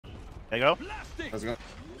There you go. Let's go.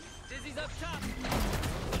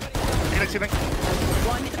 Ceiling.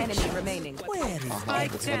 One enemy remaining. Where is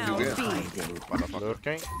Spike down B?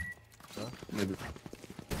 Lurking. Maybe.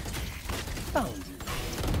 Found.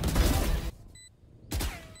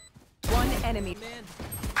 One enemy.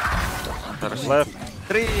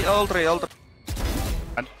 Left. All three.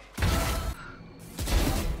 And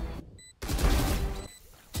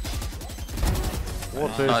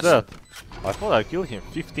what is Nice. that? I thought I killed him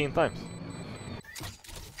 15 times.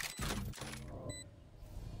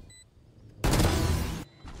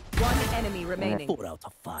 One enemy remaining. 4 out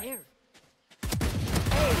of 5.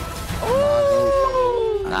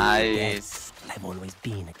 Nice. I've always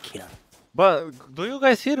been a killer. But do you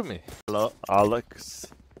guys hear me? Hello, Alex.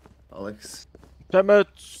 Alex. Damn it.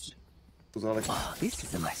 Who's Alex? Oh, this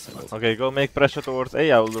is a nice spot. Okay, go make pressure towards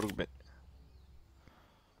A. I will look mid.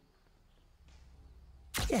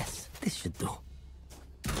 Yes, this should do.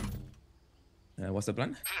 What's the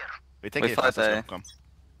plan? We take We it fight fast as A. well, come.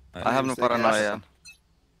 I have no paranoia.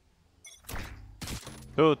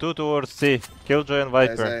 Two towards C. Killjoy and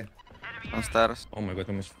Viper. Say. On stairs. Oh my god,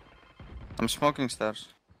 I'm smoking stairs.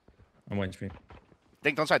 I'm 1 HP.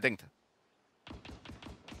 Dinked on side, dinked.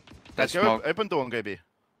 Let's go smoke. open door, KB. I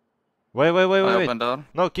Wait. open door.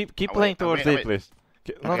 No, keep playing towards A, please.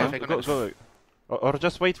 No, Okay. go. Or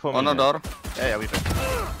just wait for me. On a door. Yeah, we play.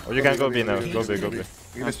 Or you can go B now. Go B.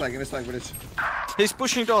 Give me spike, Village. He's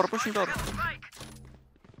pushing door.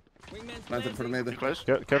 Planted for the mid. Close.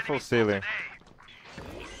 Careful ceiling.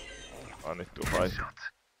 I need to hide.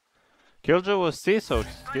 Killjoy was C, so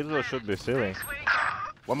Killjoy should be ceiling.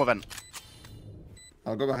 One more vent.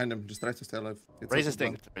 I'll go behind him. Just try to stay alive. Raise his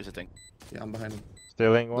thing. Yeah, I'm behind him.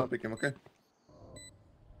 Ceiling one. Don't pick him, okay?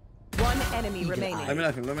 One enemy remaining. Let me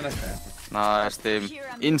knife him. Nice team.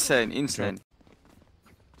 Insane.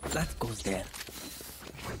 That goes there.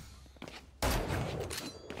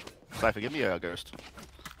 Cypher, give me a ghost.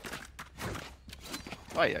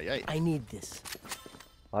 Ay. I need this.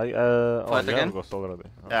 Fight you again? have ghost already.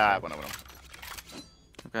 Oh. Yeah, I won.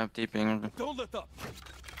 Okay, I'm TPing. Don't let up.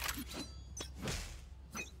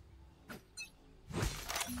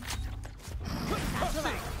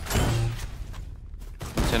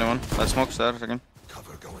 Is anyone? Let's smoke stairs again.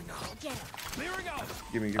 Cover going out. Clearing out.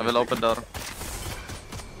 Give me. I will open door.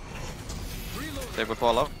 Take with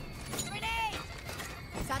wall up.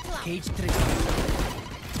 Cage trigger.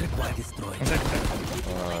 Tripwire destroyed.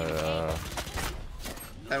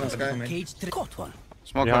 Heaven sky. Cage trigger. Caught one.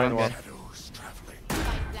 Smoke Behind one. one.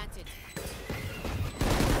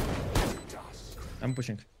 I'm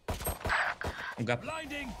pushing. Gap.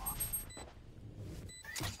 Blinding.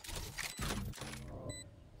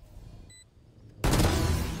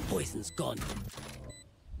 Poison's gone.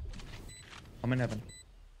 I'm in heaven.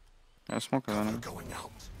 Yeah, smoke one. Going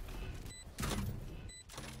out.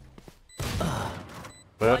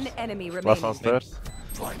 One enemy Last remaining. one stairs.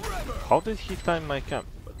 How did he time my camp?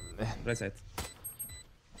 Right side.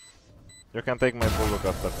 You can take my bulldog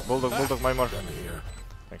after. Bulldog, my mark.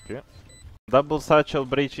 Thank you. Double satchel,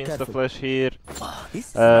 breach, insta flash here. Oh, this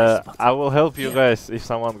is a nice spot. I will help you guys if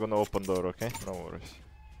someone gonna open door, okay? No worries.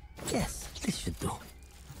 Yes, this should do.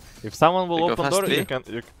 If someone will We go open fast door, B? you can.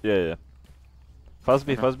 Yeah. Fast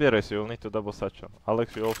B, race. You'll need to double satchel.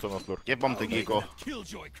 Alex, you also not lurk. Give bomb to Gekko.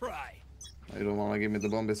 Killjoy cry. You don't wanna give me the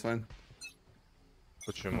bomb, it's fine.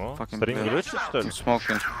 Почему? Fucking String bitch. glitch, что ли? I'm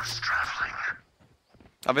smoking.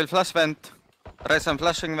 I will flash vent. Raise, I'm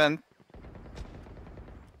flashing vent.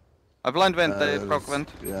 I blind vent, I proc vent.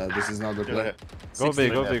 Yeah, this is not the play.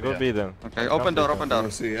 Go B then. Okay, open door.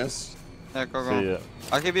 See, yes. Yeah, go. See ya.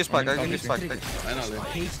 I'll give you spike, Cage take. trigger. Finally.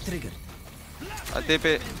 Cage trigger. I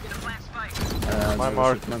TP. My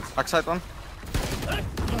mark. Backside one.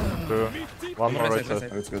 Two. One more right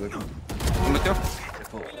side. Let's go. I'm with you.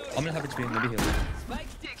 I'm gonna have HP, maybe heal.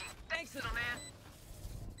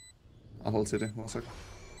 I'll hold city, 1 sec.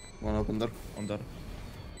 One open door. On door.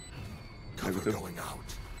 Maybe two.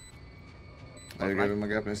 I gave him a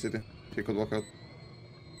gap in city. He could walk out.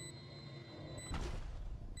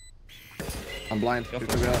 I'm blind. He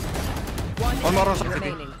could be out. One more on enemy city.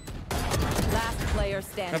 remaining. Last player Have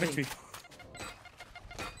standing. HP.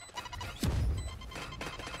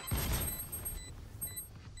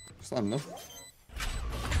 Stun, no?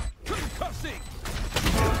 Concussing.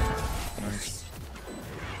 Nice.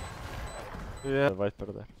 Yeah. Viper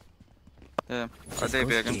there. Yeah, I Just TP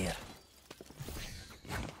goes again. here.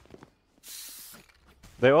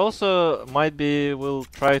 They also will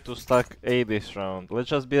try to stack A this round. Let's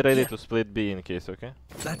just be ready to split B in case, okay?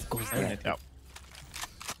 That goes there. Yeah.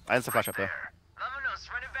 I have a flash up there.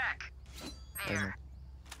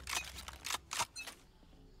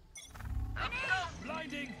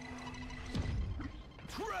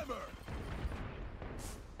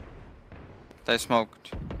 They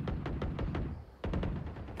smoked.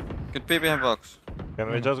 Could be behind box.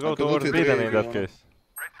 Can we just go I can towards ult B it then if in you that want. case?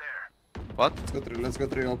 What? Let's go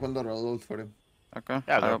 3, open door, I'll ult for him. Okay,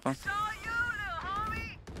 Yeah, I go. open.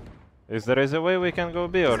 Is there a way we can go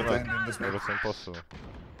B or not? Fine, in this Or map. it's impossible?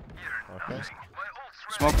 Okay.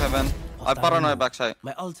 Smoke heaven. I paranoid backside.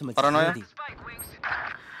 My ultimate Paranoia? is ready.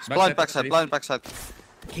 Blind backside, blind backside.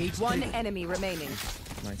 Cage One triggered. enemy remaining.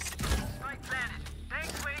 Nice.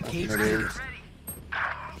 Cage Ready. triggered.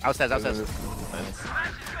 Outstairs.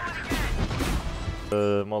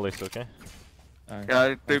 Molly's okay? Yeah, I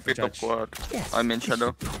do for pick up judge. quad. Yes. I'm in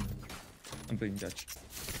shadow. I'm playing judge.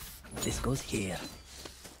 This goes here.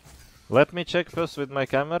 Let me check first with my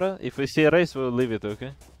camera. If we see a race, we'll leave it,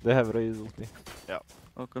 okay? They have race ulti.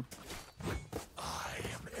 Okay.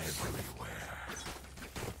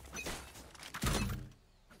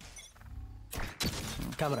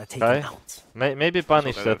 Camera taken Okay. out. Maybe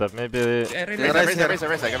punish setup, maybe... Yeah, right, Yeah, right.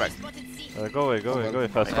 Raise there, go back. Go away,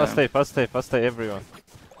 fast. Yeah. Fast stay, everyone.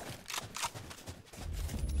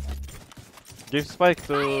 Give spike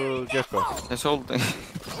to Gekko. He's holding.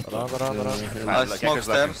 Run. I Like, smoke Gekko's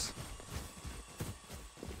lurking. stairs.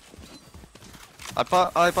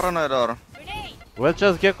 I paranoid door. Let's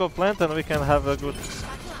just Gekko plant and we can have a good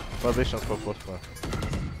position for post plant.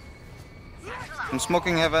 I'm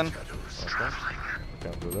smoking heaven. Okay.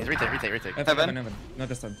 Can't do He's that. retake. Heaven. Not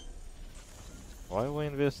this time. Why we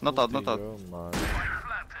invest? Not out, ulti, not out. oh man.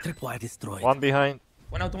 Tripwire destroyed. One behind.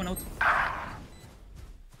 One out.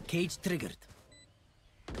 Cage triggered.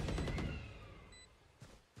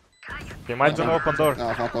 He might jump open door.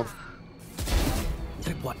 Ah, fuck off.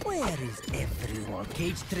 Tripwire. Where is everyone?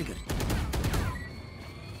 Cage triggered.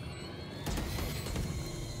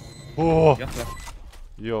 Oh, Yeah, left.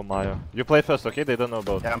 yo Maya. You play first, okay? They don't know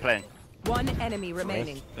about. Yeah, I'm playing. One enemy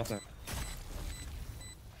remaining. Left.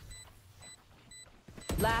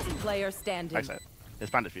 Last player standing. Backside. There's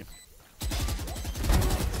bandage for you.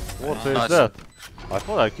 What is Nice. that? I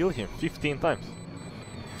thought I killed him 15 times.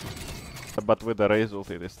 But with the raise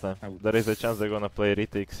ulti this time. I would- There is a chance they're gonna play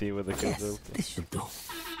retake C with the kill Yes, ulti. this should do.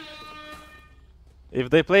 If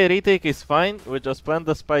they play retake is fine, we just plant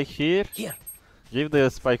the spike here, Here. give the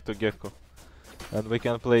spike to Gekko. And we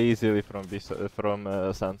can play easily from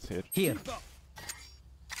Sands here. Here.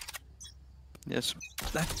 Yes.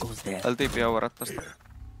 That goes there. I'll TP over at the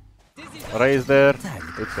Raise there,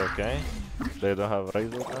 Tagged. it's okay. They don't have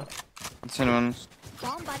raise ult now. It's anyone.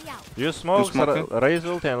 Use smokes, smoking? raise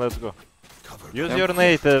ult and let's go. Use Yep. your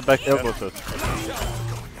nade back elbow shot.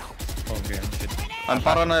 Okay, shit. I'm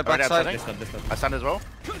paranoid Already backside. outside. This one. I stand as well.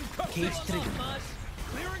 Cage triggered.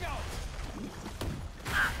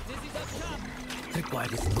 Tripwire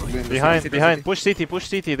destroyed. Behind, push city,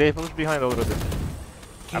 they push behind already. I'm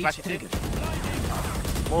Cage flashing triggered.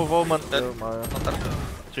 Move Omen. Dead. Oh my.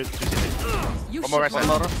 Two city. You One more right should side.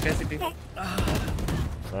 One more. Okay, city.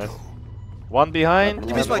 Nice. One behind. Give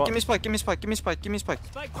me and spike, one- give me spike.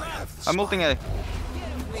 I'm ulting A.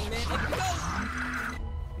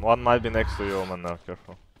 One might be next to you, Omen now,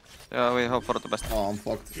 careful. Yeah, we hope for the best. Oh, I'm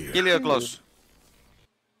fucked. Kill you close.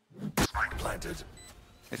 Planted.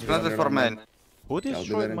 It's planted for main. Who I'll be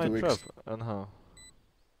destroyed there in my 2 trap weeks. and how?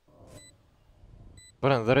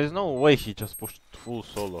 Bro, there is no way he just pushed full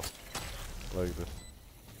solo like this.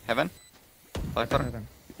 Heaven. Cypher. Heaven.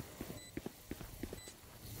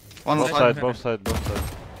 One Both side. side.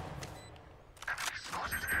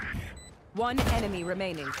 One enemy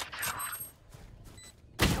remaining.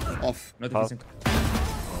 Off. Not Half. missing.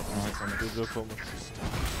 Good job, Omen.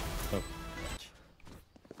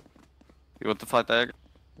 You want to fight egg?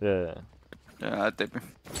 Yeah. Yeah, I TP.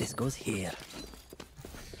 This goes here.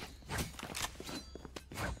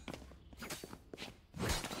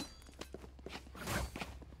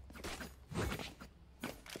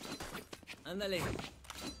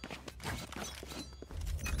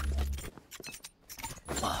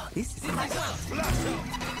 Wow, this is nice.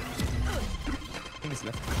 This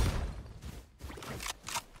left.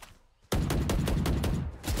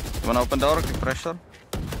 You wanna open door? Kick pressure.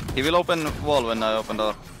 He will open wall when I open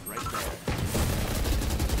door.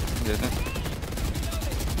 Yes,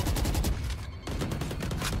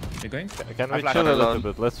 You going? Can we I'm chill a little alone.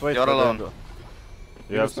 bit? Let's wait You're for them alone. to-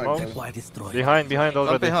 You have Spike, smoke? yeah. Tripwire destroyed. Behind Not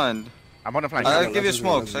already. behind. I'm on the flank. I'll give you let's go,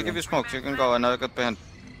 smokes. let's I'll go. give you smokes. You can go and I'll get behind.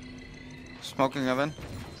 Smoking heaven.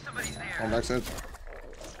 On backside.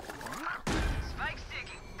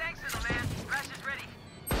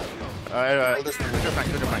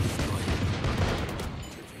 Good flank.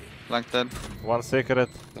 Flank dead. One secret.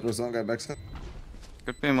 There was one guy backside.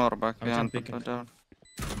 Could be more back I'm behind. jumping. But down.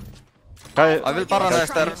 Kai, I will paranoid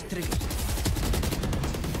there. Cage triggered.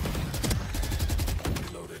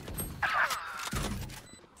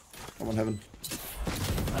 One heaven.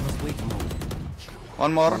 I must wait a moment.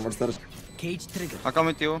 One more. One more stairs. Cage trigger. I come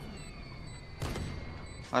with you.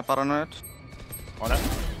 I paranoid. On it.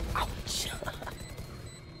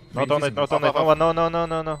 Not on it, not on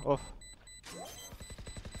it. No. Off.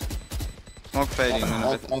 Smoke fading in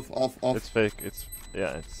a bit. Off. It's fake. It's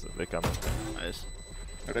yeah. It's they come. Nice.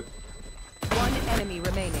 Rip. One enemy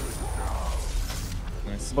remaining.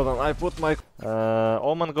 Nice. But I put my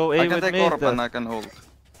Omen go A I can with take me. orb and I can hold.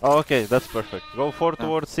 Oh, okay, that's perfect. Go 4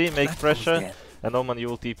 towards C, make That pressure, goes there. and Omen you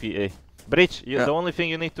will TP A. Breach, Yeah. the only thing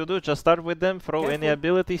you need to do, just start with them, throw any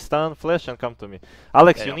ability, stun, flash, and come to me.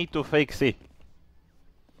 Alex, Yeah, you yeah. need to fake C.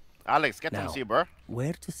 Alex, get Now. from C, bro.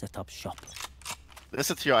 Where to set up shop?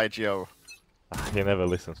 Listen to your IGO. He never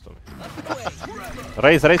listens to me.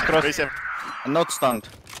 Raise cross. Raise him. I'm not stunned.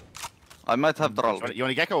 I might have troll. You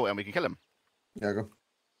want to Gekko and we can kill him? Yeah, go.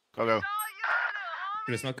 Go.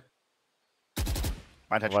 Please smoke.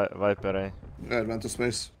 Mind hedge. Viper A. Yeah, it went to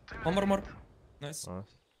space. One more. Nice. Nice.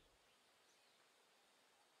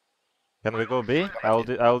 Can we go B? I'll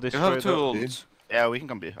You destroy have two the... ults. Yeah, we can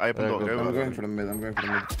come B. I open door. go. I'm going for the mid.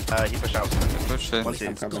 He pushed out. Push it. One C.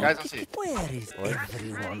 I'm coming. Guys on C. Where is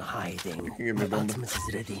everyone hiding? You can give me a My bomb. ultimate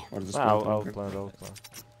is ready. Or just I'll spawn. plan. Oh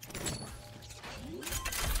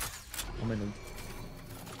my god.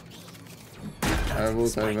 I have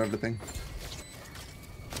ult, I have everything.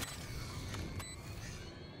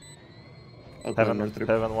 I'll plan more trip.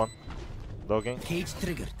 Heaven 1. Dogging. Cage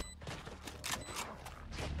triggered.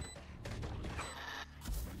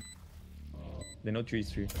 They know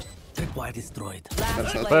 3-3. Tripwire destroyed.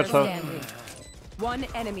 Last player First up. standing. One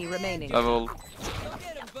enemy remaining. I have ult.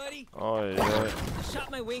 Get him, buddy. Oh yeah. I shot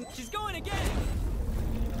my wing. She's going again.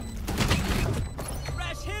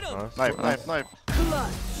 Rash hit him. Nice. Knife.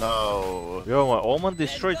 No. Yo, my Omen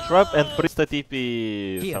destroyed trap and Prista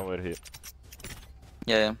TP Here. somewhere here.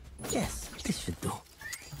 Yeah. Yes, this should do.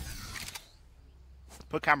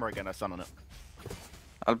 Put camera again, I stun on it.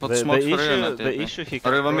 I'll put The smokes for you. the issue he Or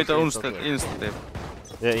can you want me to cross insta instantly. insta-tip?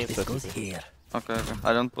 Yeah, This instant. goes here. Okay.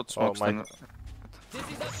 I don't put smokes my- then.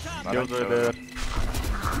 Dizzy's up top. Kill there.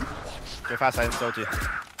 Go fast, I installed you.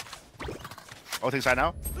 Ulting side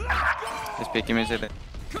now? He's picking me city.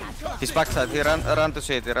 He's backside. He ran to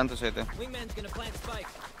city. Wingman's gonna plant spike.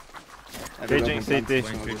 I did Caging open plan,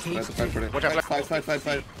 CT. so I'll just try to fight for it. Watch out,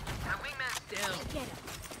 Fight. Down.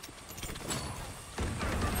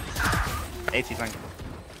 80 flank.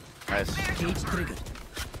 Nice. Cage triggered.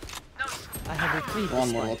 I have retrieved One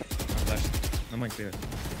this more one. water. Flash. No mind clear.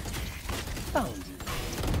 Found you.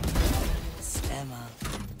 Slammer.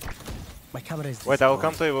 My camera is Wait, I'll destroyed.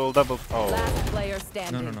 come to you, we'll double. Oh. Last player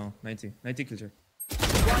standing. No. 90. 90 culture.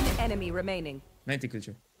 One enemy remaining. 90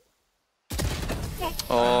 culture.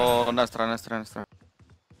 Oh, nice try.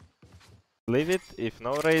 Leave it, if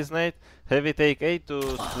no raise nade, heavy take A to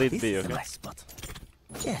Oh, split this B, is a okay? nice spot.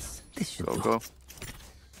 Yes, this should Go, do. go.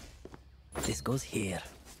 This goes here.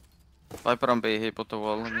 Viper on B, he put the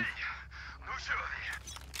wall on me.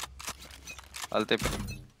 I'll tip it.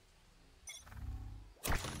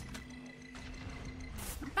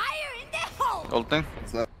 Ulting.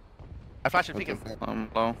 What's that? I flash and What peek the him. fuck? I'm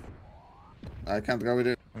low. I can't go with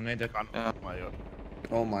it. I'm nade that. Gone. Yeah. Oh my god.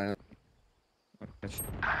 Oh my.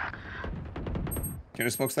 Can you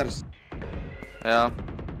smoke stairs? Yeah.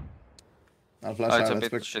 I'll flash It's a out.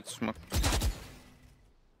 bit Let's shit smoke.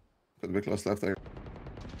 Could be close left there.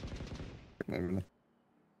 Maybe not.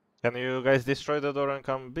 Can you guys destroy the door and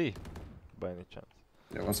come B? By any chance?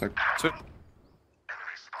 Yeah, 1 sec. Two.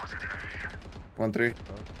 1-3.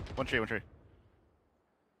 One tree.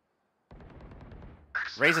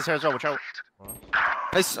 Raise his hair as well, watch out.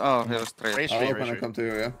 Nice. Oh, he was straight. Raise I'll tree, open raise and tree. come to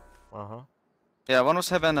you, yeah? Uh-huh. Yeah, one was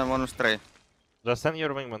heaven and one was straight. Just send your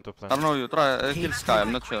wingman to I plan. don't know, you try. Kill Sky,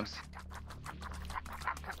 I'm not sure.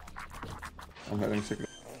 I'm heading secret.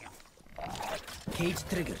 Cage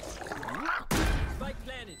triggered. Spike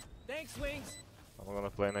planted. Thanks, wings. I'm gonna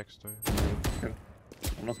play next to you.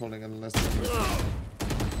 I'm not holding unless.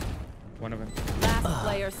 One of them. Last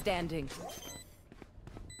player standing.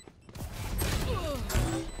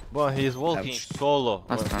 Well, he's walking solo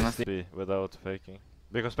That's when fine, he's B without faking.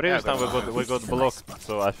 Because previous time we got blocked,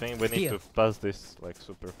 so I think we need to pass this like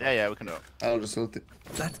super fast. Yeah, we can do it. I'll just ult it.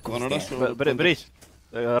 That goes Wanna there. rush or? Breach!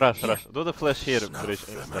 Rush. Do the flash here, Breach.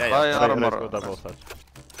 Yeah, Buy yeah. Raise armor. go double touch.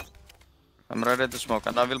 I'm ready to smoke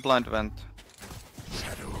and I will blind vent.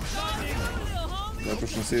 They're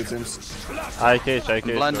pushing C, it seems. I cage.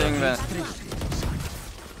 Blinding vent.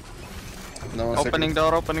 No, 1 Opening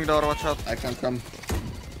second. door, watch out. I can't come.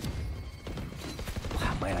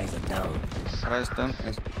 My eyes are down. Raise them.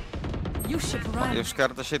 You should run. You've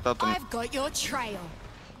scared the shit out of me. I've got your trail.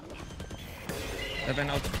 That went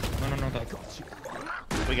out. No, not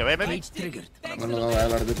out. We go away, maybe? Cage triggered. No, I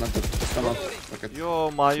already planted. Come on. Okay.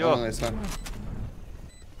 Yo, my No, yo. it's fine.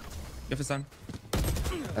 You have a stun.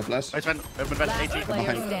 I flash. Wait, open vent, Last 80.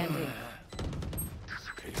 player standing.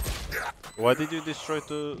 Why did you destroy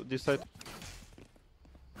to this side?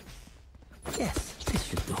 Yes, this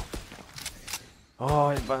should do.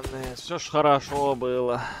 Ой, Банес, все ж хорошо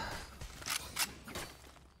было.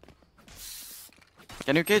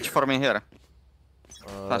 Can you cage for me here?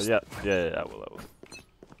 Fast. Yeah, I will.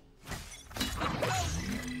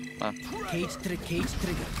 Cage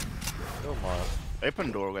triggered. Oh my.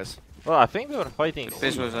 Open door, guys. Well, I think they were fighting.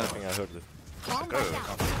 This was I think I heard it.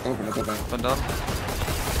 Open it, open. Open door.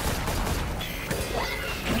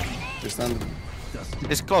 You stand.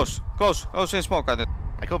 It's close. Close in smoke, I did.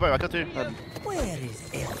 I kill both, I kill two. Where is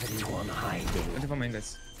everyone hiding? 24 main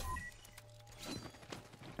guys.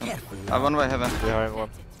 Careful. I have one way heaven. Behind one.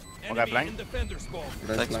 One guy flank.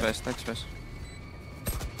 Right Take space.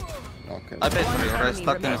 Okay. I paid for you, right?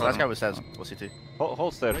 Stuck in Last guy corner. was says. We'll see two.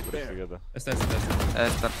 Hold stairs please, together. Stairs.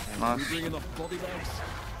 Esther. Nice.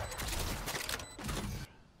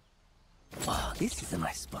 Oh, this is a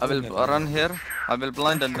nice spot. I will run here. I will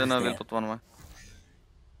blind and then I will put one way.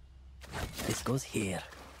 This goes here.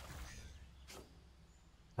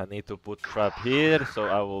 I need to put trap here, so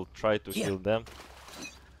I will try to Here. kill them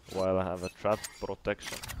while I have a trap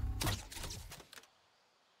protection.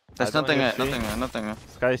 There's I don't nothing. hear Nothing.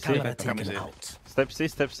 Sky C. Camera taken see. out. Step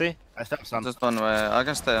C. I step some. Just one way. I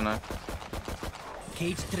can stay now.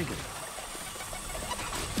 Cage triggered.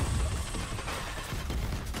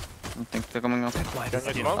 I think they're coming up.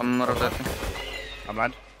 Can you smoke? I'm rotating. I'm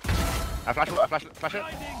blind. I flash it.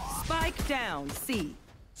 Spike down. C.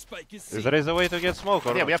 Spike is Is there a way to get smoke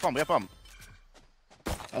or Yeah, not? we have bomb.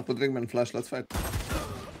 I'll put wingman flash, let's fight.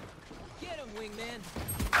 Get him, wingman.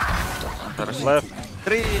 Left.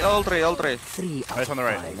 All three. 3 out Right on the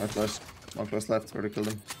right. of 5. My flash. One close left, already killed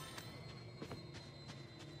him.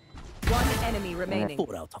 One enemy remaining.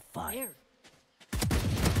 4 out of 5.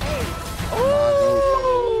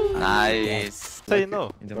 Nice. Say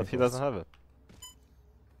no, In the but he middle. doesn't have it.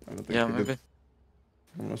 I don't think Yeah, he maybe. did.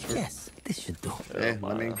 I'm not sure. Yes, this should do. Hey,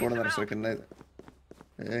 let me in corner so I can nade.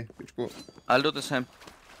 Hey, good go. I'll do the same.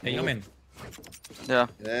 Hey, I'm in. Yeah.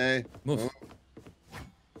 Hey. Move.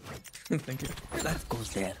 Thank you. That goes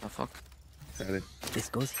there. Oh fuck. Ready. This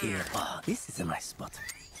goes here. Oh, this is a nice spot.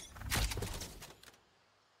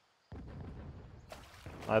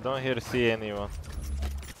 I don't hear see anyone.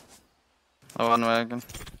 Oh, one way again.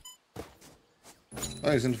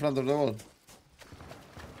 Oh, he's in front of the wall.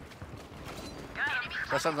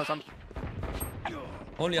 Press sun.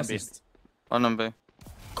 Only assist. One on B.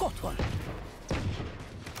 Caught one.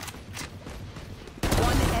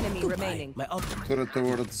 One enemy Goodbye. remaining. My ultimate. Turret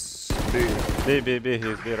towards B. B,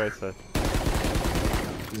 he's B right side.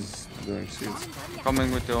 He's doing shields.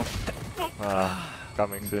 Coming with you.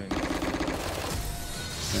 Coming soon.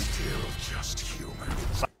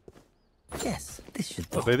 Yes, this should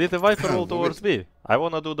do. But they did a Viper roll towards B. I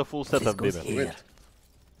wanna do the full This setup B goes then. here.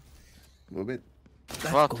 Move it.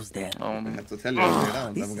 That What? goes there. I Um, have to tell you every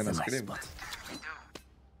round, This I'm is gonna a nice scream. spot.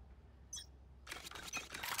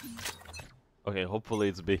 Okay, hopefully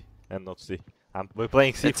it's B and not C. We're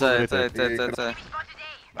playing C it's full a. retail.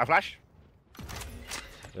 I flash.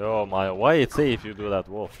 Yo, my, why it's A if you do that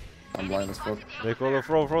wall? I'm blind as fuck. Nicola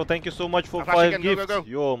Fro, thank you so much for I'm flashing 5 again, gifts. go.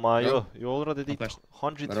 Yo, my, Go. you already did flash.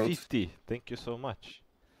 150. Thank you so much.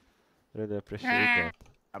 Really appreciate that.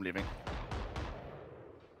 I'm leaving.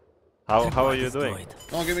 How are you doing? Destroyed.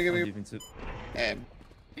 No, give me. I'm giving two.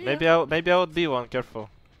 Maybe I would be one. Careful.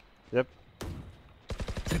 Yep.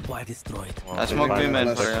 Tripwire destroyed. I smoke B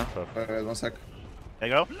main for you. Wait, 1 sec. There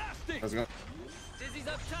you go. Let's go. Dizzy's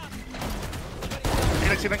up top.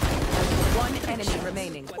 Ceiling. One enemy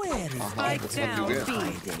remaining. Where is Spike that's down. what you get. B.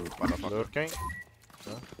 hiding? Lurking.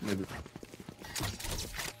 Maybe.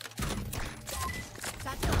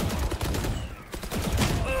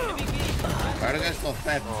 Why are you guys so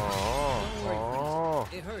fat? Oh.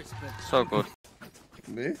 It hurts, but So good.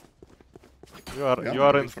 Me? You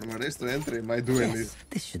are in. For my race to entry, am I doing Yes,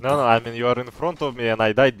 this should No, I mean you are in front of me and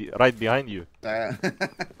I died right behind you. this?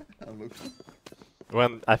 Look.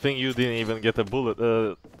 When I think you didn't even get a bullet.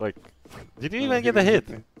 Like, did you even get a hit?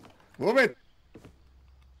 Move it!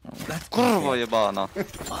 That goes Kurva there. jebana.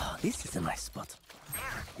 Oh, this is a nice spot.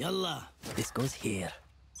 Yalla. This goes here.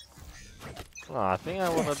 No, I think I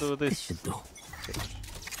wanna do This this. should do.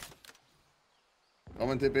 Come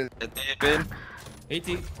and tip it. Deep in.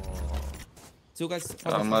 80. Two guys.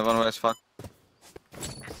 My one way is fuck.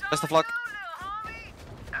 That's the flag.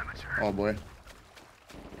 Oh boy.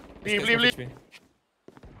 Leave.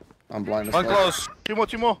 I'm blind as One well. close.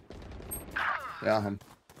 Two more. Yeah,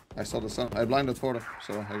 I saw the sun. I blinded for them,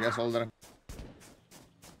 so I guess all there.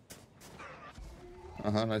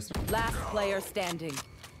 Nice. Last player standing.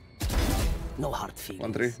 No hard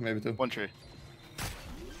feelings. 1-3, maybe 2. One tree.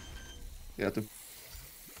 Yeah, 2.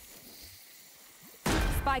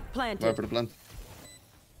 Spike planted. Viper plant.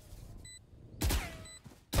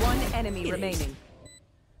 One enemy remaining.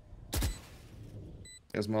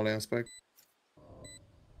 Here's Molly and Spike.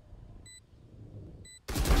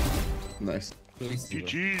 Nice.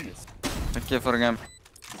 GG. Thank you for the game.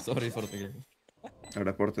 Sorry for the game. I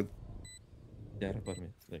reported. Yeah, report me.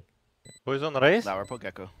 Like, Who is on race? Now report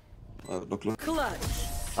Gekko. Look. Clutch.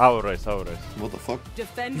 Our race. What the fuck?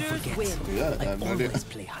 Defenders forget. win. Yeah, I I have no idea. always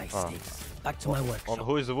play high stakes. Back to my workshop. On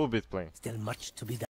who is the Woobit playing? Still much to be done.